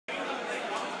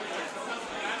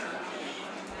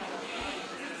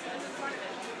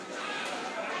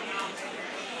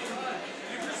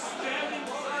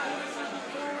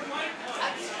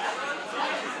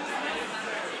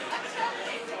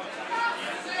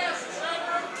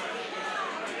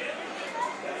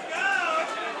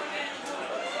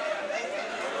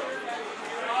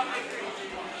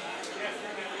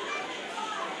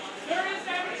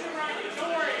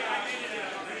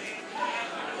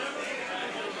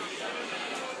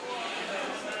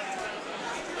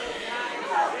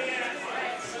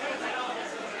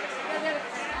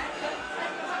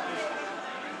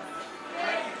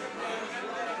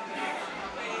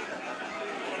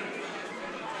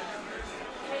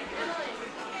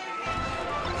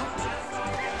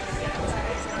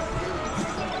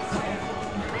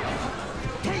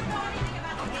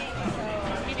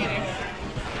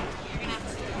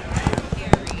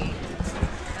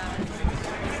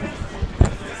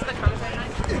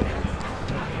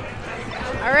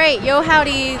All right, yo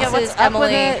howdy, this is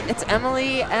Emily. It's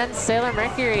Emily and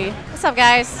SailorMercury. What's up,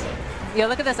 guys? Yo,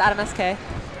 look at this, Atomsk.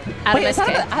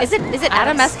 Atomsk. Is it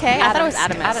Atomsk? I thought it was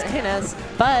Atomsk. Who knows?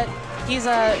 But he's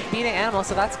beating animals,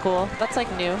 so that's cool. That's like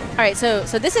new. All right, so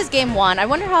this is game one. I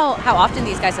wonder how often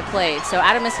these guys have played. So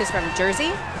Atomsk is from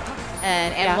Jersey,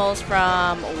 and Animals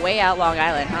from way out Long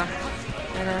Island, huh?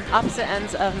 And opposite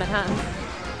ends of Manhattan.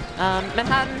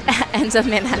 Ends of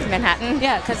Manhattan.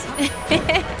 Yeah, because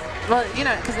well, you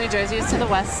know, because New Jersey is to the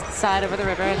west side over the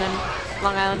river, and then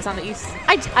Long Island's on the east.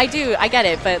 I get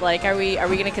it, but like, are we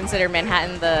gonna consider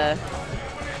Manhattan the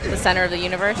center of the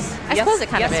universe? I suppose it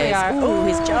kind of is. Yes, we are. Ooh,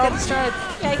 he's jumped.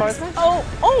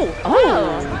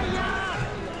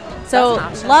 So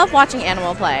love watching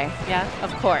Animal play. Yeah,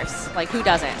 of course. Like, who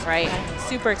doesn't, right?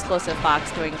 Super explosive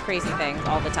fox doing crazy things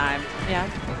all the time. Yeah.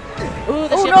 Ooh,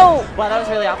 the ship. No! Wow, that was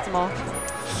really optimal.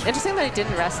 Interesting that he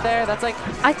didn't rest there. That's like,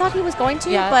 I thought he was going to,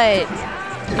 but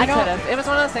I could have. It was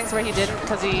one of those things where he didn't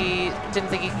because he didn't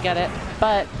think he could get it.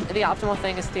 But the optimal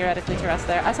thing is theoretically to rest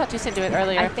there. I saw Tucson do it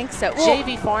earlier. I think so.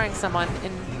 JV4ing someone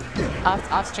in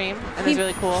off stream, and it was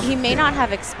really cool. He may not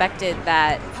have expected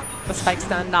that the spike's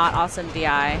done. Not awesome DI.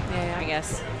 Yeah. I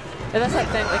guess. But that's that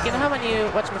thing. Like, you know how when you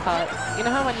whatchamacallit? You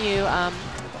know how when you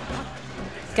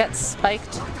get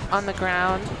spiked on the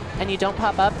ground and you don't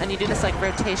pop up and you do this like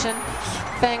rotation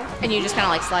thing, and you just kind of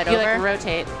like slide you over. You like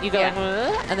rotate. You go like,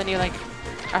 and then you like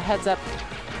our heads up,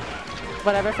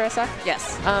 whatever for a sec.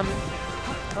 Yes.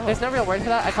 There's no real word for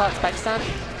that. I call it spike stun.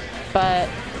 But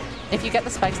if you get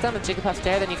the spike stun with Jigglypuff's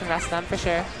Dare, then you can rest them for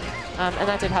sure. And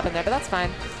that did happen there, but that's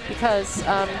fine because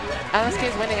Atomsk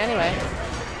is winning anyway,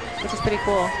 which is pretty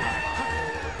cool.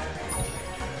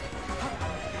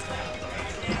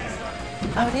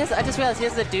 Oh, and I just realized he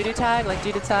has the doo-doo tag, like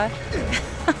doo-doo tag.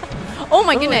 Oh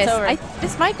my goodness!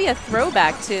 This might be a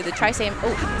throwback to the Tri-Same.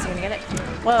 Oh, is he gonna get it?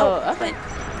 Whoa! Okay.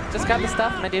 Just grab the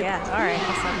stuff, my dude. Yeah. All right.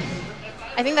 Awesome.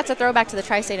 I think that's a throwback to the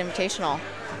Tri-State Invitational.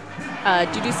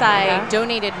 Dudusai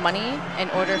donated money in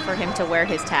order for him to wear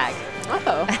his tag.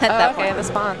 Oh. At that okay. point. The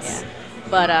spawns. Yeah.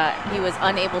 But he was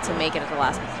unable to make it at the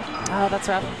last minute. Oh, that's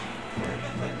rough.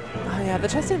 Oh yeah, the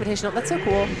Tri-State Invitational. That's so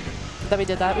cool that we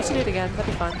did that. We should do it again.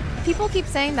 That'd be fun. People keep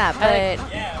saying that, but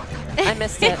I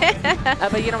missed it.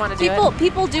 But you don't want to do it.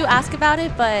 People do ask about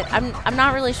it, but I'm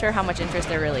not really sure how much interest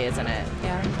there really is in it.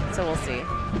 Yeah. So we'll see.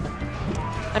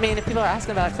 I mean, if people are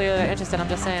asking about it, clearly they're interested. I'm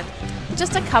just saying.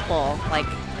 Just a couple, like.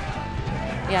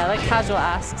 Yeah, like casual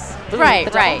asks. Ooh, right.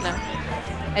 No.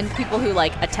 And people who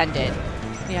like attended.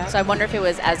 Yeah. So I wonder if it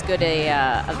was as good a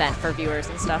event for viewers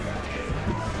and stuff.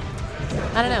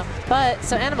 I don't know. But,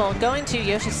 so Animal, going to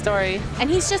Yoshi's story. And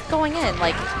he's just going in.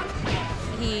 Like,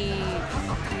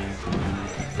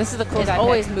 This is the cool guy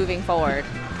always pick. moving forward.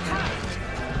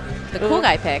 The cool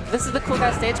guy pick. This is the cool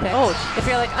guy stage pick. Oh. If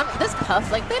you're like, this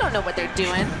Puff, like, they don't know what they're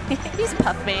doing. These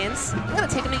Puff mains. I'm going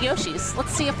to take them to Yoshi's.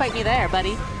 Let's see you fight me there,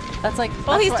 buddy. That's like,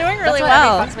 well, he's doing really that's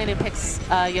well. Every Fox main who picks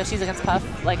Yoshi's against Puff,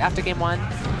 like, after game one.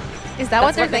 Is that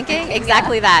what they're thinking?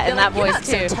 Exactly that, and that voice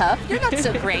too. You're not so tough. You're not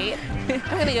so great. I'm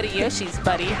going to go to Yoshi's,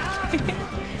 buddy.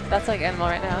 That's like Animal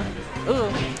right now.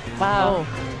 Ooh. Wow.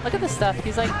 Oh. Look at this stuff.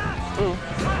 He's like, ooh.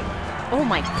 Oh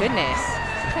my goodness.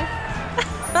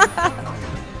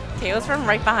 KO's from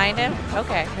right behind him.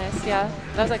 Okay. Nice, yeah.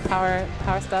 That was like power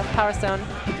stuff. Power Stone.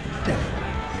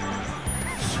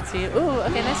 Let's see. Ooh,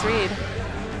 okay, nice read.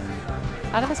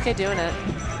 Atomsk doing it.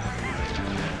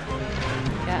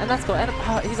 Yeah, and that's cool. And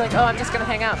he's like, I'm just gonna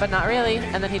hang out, but not really.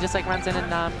 And then he just like runs in and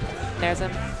nares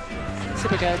him.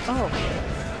 Super good. Oh,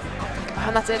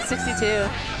 and that's it. 62.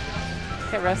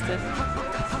 Get roasted.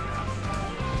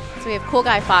 So we have Cool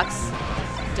Guy Fox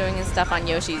doing his stuff on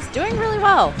Yoshi's, doing really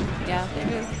well. Yeah.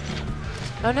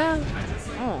 Oh no.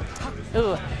 Oh.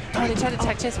 Ooh. Oh, they tried to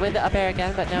tech chase with the up air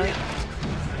again, but no.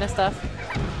 No stuff.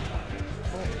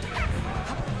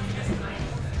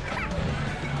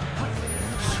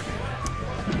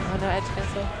 Oh no, edge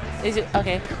cancel.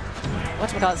 Okay.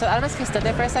 Whatchamacallit? So Atomsk stood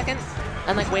there for a second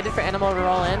and like waited for Animal to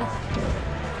roll in.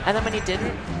 And then when he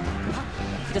didn't,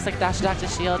 he just like dashed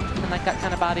his shield and like got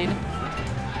kind of bodied.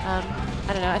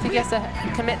 I don't know. I think he has to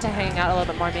commit to hanging out a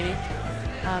little bit more, maybe.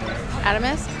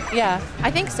 Atomsk? Yeah.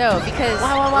 I think so, because...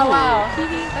 Wow.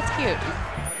 That's cute.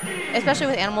 Especially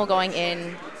with Animal going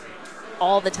in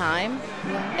all the time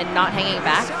and not hanging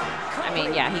back. I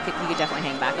mean, yeah, he could definitely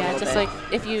hang back a little just bit. like,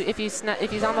 if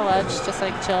he's on the ledge, just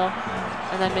like chill,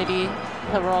 and then maybe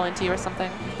he'll roll into you or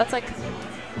something. That's like...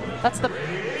 That's the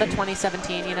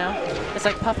 2017, you know? It's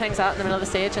like Puff hangs out in the middle of the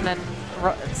stage and then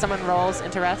someone rolls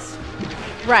into rest.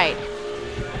 Right.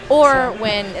 Or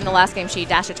when in the last game she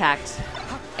dash attacked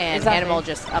and Exactly. Animal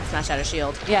just up smash out of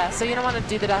shield. Yeah, so you don't want to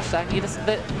do the dash attack. You just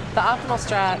the optimal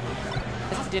strat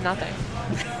is to do nothing.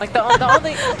 Like the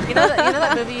only you know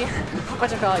that movie,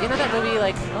 what you call it? You know that movie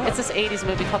like it's this 80s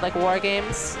movie called like War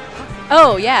Games.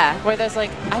 Oh yeah, Where there's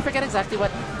like I forget exactly what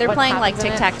they're what playing like happens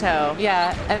in it. tic-tac-toe.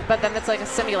 Yeah, but then it's like a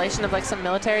simulation of like some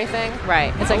military thing.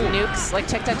 Right. It's like nukes, like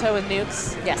tic-tac-toe with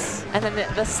nukes. Yes. And then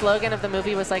the slogan of the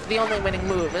movie was like the only winning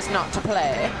move is not to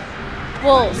play.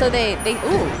 Well, so they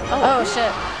Oh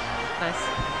shit.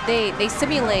 Nice. they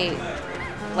simulate,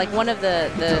 like one of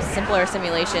the simpler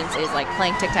simulations is like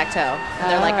playing tic-tac-toe.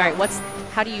 And they're like, all right,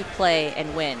 how do you play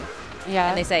and win? Yeah.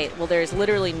 And they say, well, there's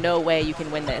literally no way you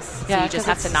can win this. So Yeah, you just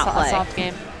have to not a play. soft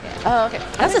game. Yeah. Oh, okay.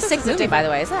 That's a sick movie, by the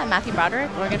way. Is that Matthew Broderick?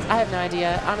 I have no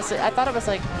idea. Honestly, I thought it was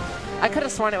like, I could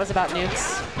have sworn it was about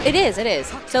nukes. It is. It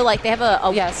is. So like they have a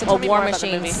so tell me War more about the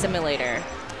Machine movie. simulator,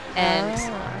 and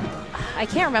I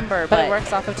can't remember, But but it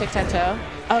works off of tic-tac-toe.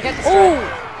 Oh, get oh,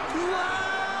 destroyed.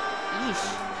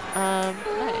 yeesh.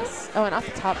 Nice. Oh, and off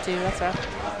the top too. That's rough.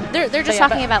 They're just yeah,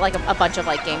 talking about like a bunch of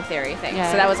like game theory things.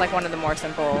 Yeah. So that was like one of the more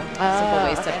simple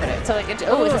ways to put it. So like,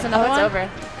 Oh, is this another one? It's over.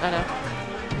 Oh no.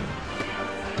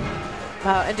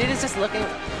 Wow, and dude is just looking.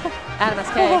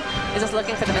 Atomsk is just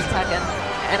looking for the missed tech, and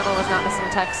Animal was not missing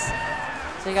techs.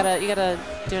 So you gotta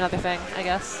do another thing, I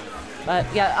guess. But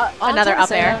yeah, Another up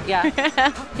air. Yeah.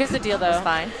 Here's the deal, though. That's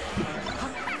fine.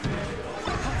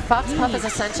 Fox Puff is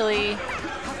essentially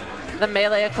the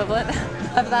melee equivalent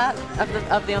of that,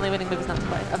 of the only winning move is not to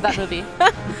play, of that movie.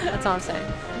 That's all I'm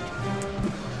saying.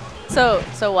 So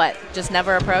what? Just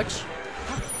never approach?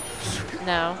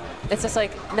 No. It's just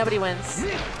like nobody wins.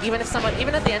 Even at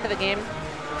the end of the game,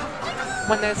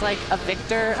 when there's like a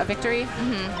victory,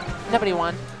 nobody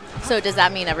won. So does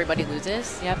that mean everybody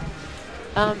loses? Yep.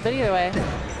 But either way,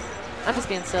 I'm just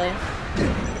being silly.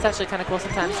 It's actually kind of cool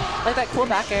sometimes. Like that cool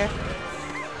back air.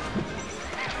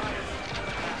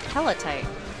 Hella tight.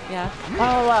 Yeah.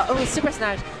 Oh, wow. Oh, super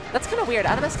snagged. That's kind of weird.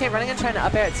 Atomsk running and trying to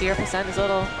up air at 0% is a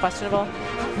little questionable.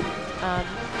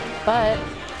 But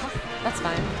that's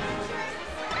fine.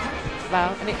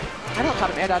 Wow. I don't call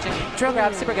him air dodging. Drill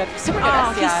grab, super good. Super good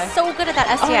SDI. He's so good at that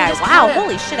Oh, he SDI. just Wow, caught it.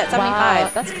 holy shit, at 75.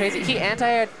 Wow, that's crazy. He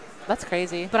anti-aired. That's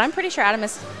crazy. But I'm pretty sure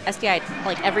Atomsk SDI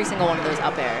like every single one of those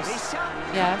up airs.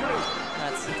 Yeah.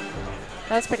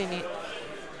 That's pretty neat.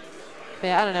 But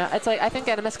yeah, I don't know. It's like I think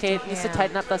Atomsk needs to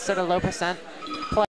tighten up the sort of low percent play.